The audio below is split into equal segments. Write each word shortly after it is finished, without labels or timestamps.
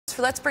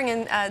So let's bring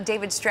in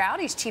David Stroud.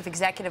 He's Chief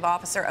Executive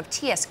Officer of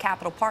TS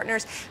Capital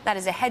Partners. That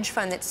is a hedge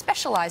fund that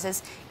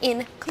specializes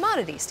in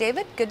commodities.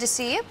 David, good to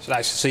see you. It's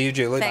nice to see you,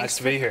 Julie. Nice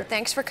to be here.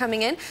 Thanks for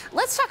coming in.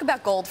 Let's talk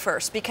about gold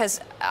first, because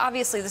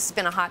obviously this has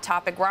been a hot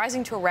topic,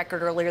 rising to a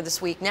record earlier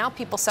this week. Now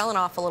people selling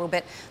off a little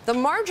bit. The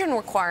margin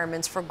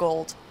requirements for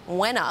gold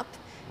went up.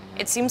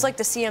 It seems like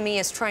the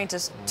CME is trying to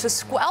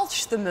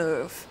squelch the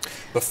move.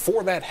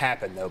 Before that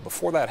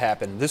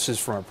happened, this is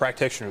from a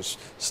practitioner's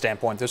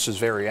standpoint, this is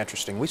very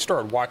interesting. We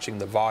started watching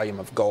the volume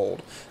of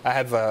gold. I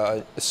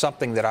have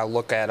something that I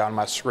look at on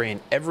my screen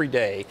every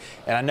day,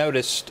 and I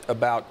noticed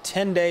about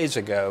 10 days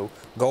ago,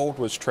 gold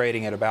was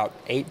trading at about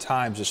 8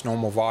 times its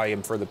normal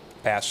volume for the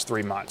past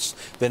 3 months.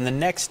 Then the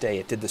next day,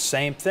 it did the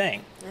same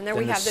thing. And there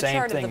we have the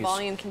chart of the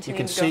volume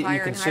continuing to go higher and higher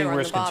on the bottom. You can see where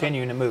it's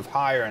continuing to move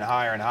higher and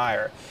higher and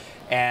higher.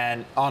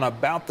 And on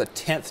about the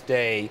 10th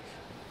day,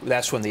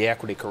 that's when the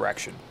equity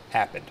correction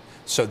happened.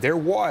 So there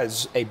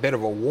was a bit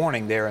of a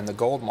warning there in the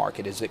gold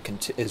market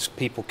as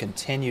people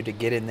continue to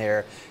get in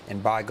there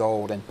and buy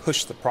gold and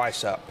push the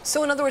price up.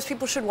 So in other words,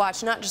 people should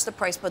watch not just the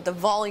price, but the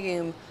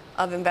volume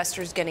of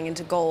investors getting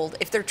into gold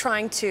if they're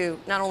trying to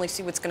not only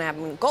see what's going to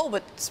happen in gold,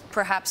 but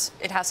perhaps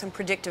it has some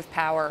predictive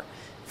power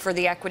for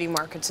the equity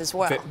markets as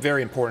well.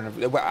 Very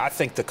important. I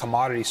think the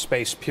commodity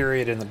space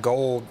period and the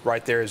gold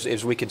right there,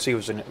 as we can see,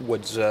 was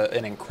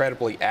an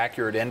incredibly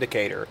accurate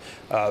indicator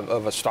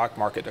of a stock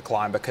market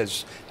decline,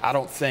 because I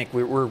don't think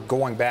we're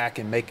going back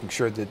and making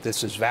sure that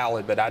this is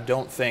valid, but I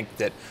don't think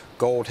that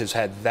gold has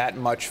had that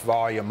much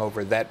volume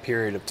over that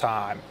period of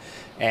time.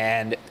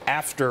 And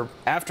after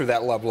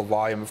that level of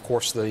volume, of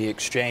course, the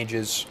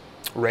exchanges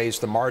raise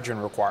the margin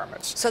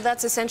requirements. So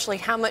that's essentially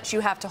how much you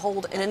have to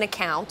hold in an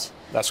account.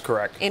 That's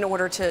correct. In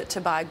order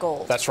to buy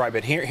gold. That's right,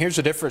 but here's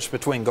the difference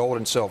between gold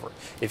and silver.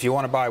 If you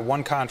want to buy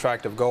one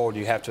contract of gold,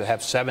 you have to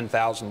have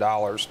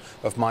 $7,000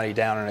 of money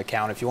down in an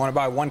account. If you want to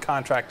buy one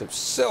contract of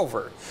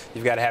silver,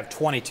 you've got to have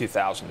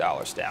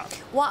 $22,000 down.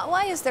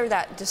 Why is there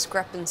that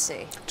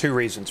discrepancy? 2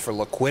 reasons: for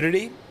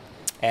liquidity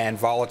and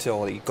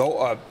volatility.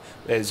 Gold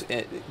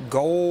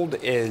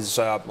is,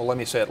 well, let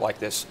me say it like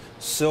this: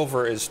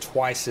 silver is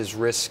twice as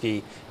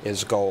risky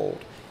as gold,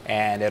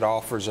 and it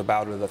offers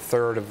about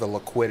 1/3 of the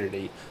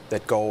liquidity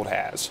that gold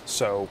has.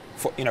 So,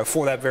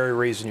 for that very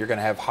reason, you're going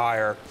to have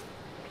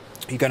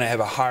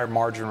a higher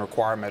margin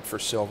requirement for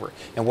silver.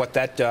 And what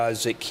that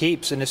does, it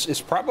keeps, and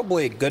it's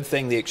probably a good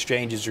thing the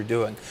exchanges are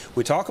doing.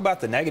 We talk about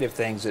the negative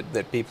things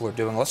that people are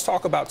doing. Let's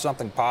talk about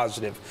something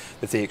positive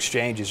that the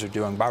exchanges are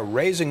doing. By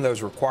raising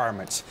those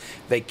requirements,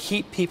 they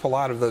keep people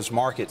out of those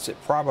markets that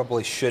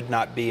probably should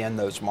not be in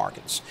those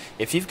markets.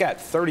 If you've got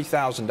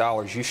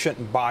 $30,000, you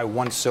shouldn't buy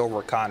one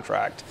silver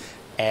contract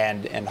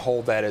and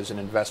hold that as an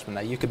investment.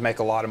 Now, you could make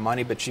a lot of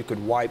money, but you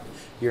could wipe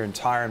your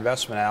entire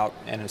investment out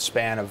in a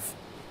span of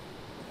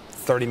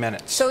 30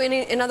 minutes. So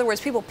in other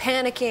words, people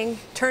panicking,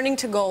 turning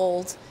to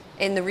gold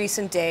in the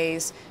recent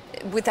days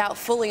without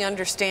fully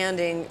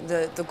understanding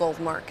the gold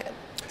market.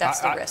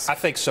 That's the risk. I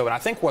think so, and I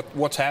think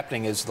what's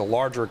happening is the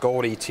larger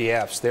gold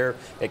ETFs, they're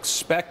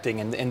expecting,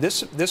 and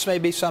this may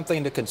be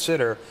something to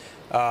consider,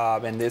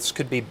 and this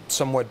could be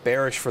somewhat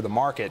bearish for the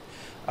market.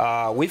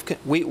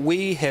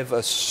 We have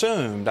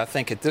assumed, I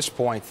think at this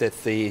point,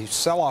 that the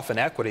sell-off in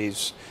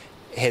equities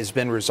has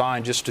been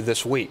resigned just to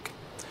this week.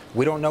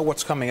 We don't know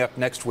what's coming up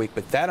next week,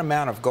 but that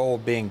amount of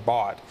gold being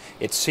bought,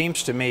 it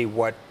seems to me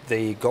what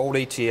the gold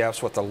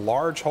ETFs, what the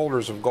large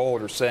holders of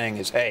gold are saying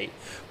is, hey,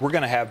 we're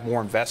going to have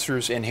more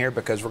investors in here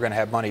because we're going to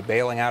have money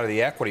bailing out of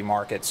the equity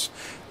markets.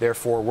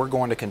 Therefore, we're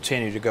going to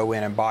continue to go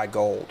in and buy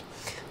gold.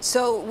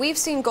 So we've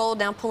seen gold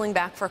now pulling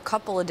back for a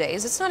couple of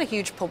days. It's not a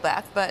huge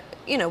pullback, but,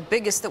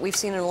 biggest that we've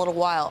seen in a little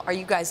while. Are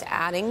you guys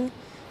adding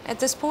at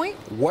this point?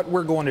 What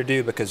we're going to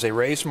do, because they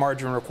raised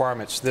margin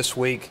requirements this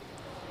week,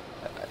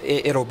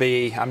 it'll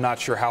be, I'm not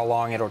sure how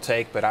long it'll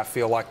take, but I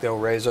feel like they'll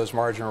raise those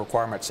margin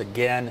requirements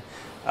again.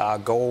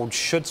 Gold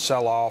should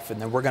sell off,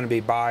 and then we're going to be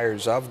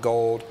buyers of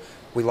gold.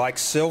 We like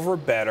silver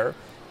better,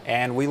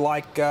 and we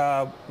like,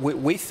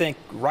 we think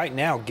right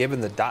now,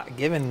 given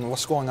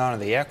what's going on in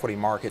the equity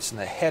markets and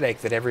the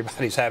headache that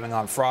everybody's having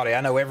on Friday,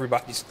 I know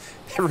everybody's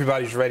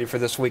ready for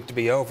this week to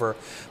be over,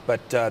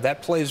 but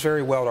that plays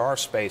very well to our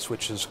space,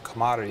 which is a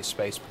commodity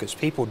space, because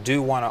people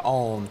do want to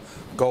own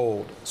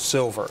gold,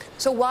 silver.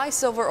 So why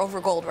silver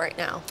over gold right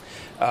now?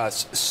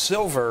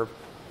 Silver,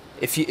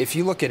 if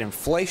you look at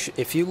inflation,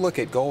 if you look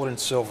at gold and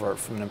silver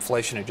from an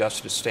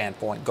inflation-adjusted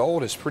standpoint,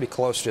 gold is pretty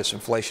close to its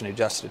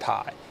inflation-adjusted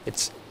high.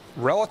 It's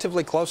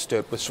relatively close to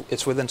it, but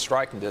it's within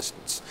striking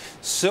distance.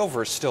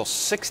 Silver is still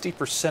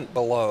 60%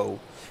 below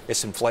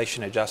its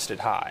inflation-adjusted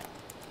high.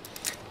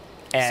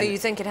 And so you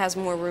think it has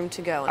more room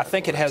to go? I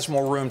think it has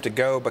more room to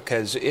go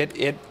because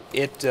it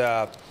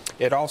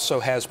also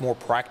has more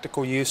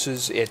practical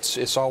uses.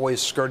 It's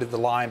always skirted the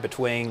line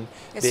between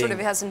it sort of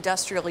has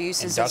industrial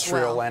uses as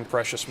well. And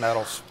precious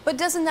metals. But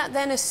doesn't that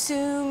then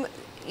assume,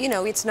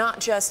 it's not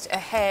just a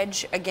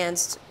hedge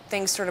against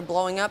things sort of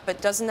blowing up,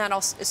 but doesn't that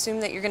also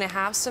assume that you're going to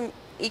have some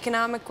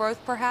economic growth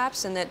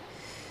perhaps, and that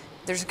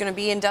there's going to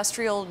be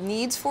industrial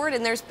needs for it,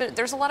 and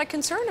there's a lot of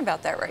concern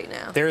about that right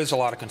now. There is a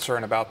lot of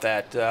concern about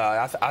that.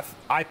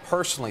 I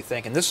personally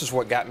think, and this is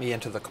what got me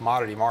into the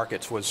commodity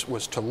markets,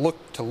 was to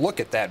look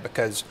at that,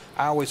 because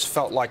I always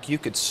felt like you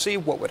could see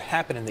what would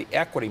happen in the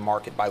equity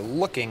market by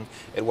looking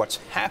at what's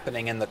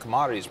happening in the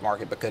commodities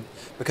market,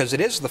 because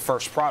it is the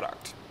first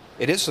product.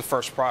 It is the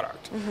first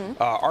product.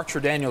 Archer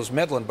Daniels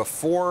Midland,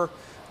 before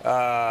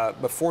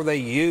they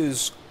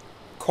use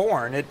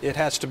corn, it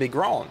has to be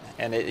grown,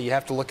 and you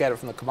have to look at it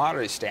from the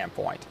commodity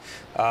standpoint.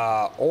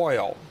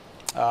 Oil,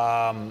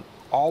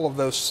 all of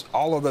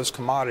those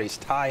commodities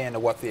tie into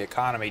what the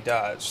economy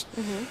does.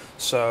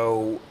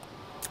 So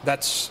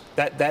that's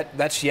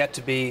yet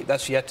to be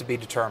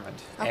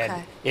determined.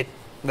 Okay. And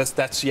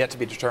that's yet to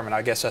be determined.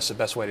 I guess that's the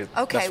best way to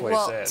Okay,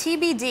 well,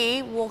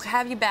 TBD, we'll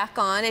have you back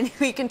on, and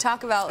we can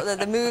talk about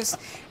the moves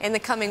in the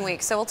coming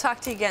weeks. So we'll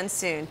talk to you again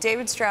soon.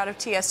 David Stroud of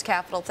TS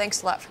Capital,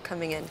 thanks a lot for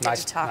coming in. Good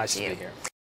to talk to you. Nice to be here.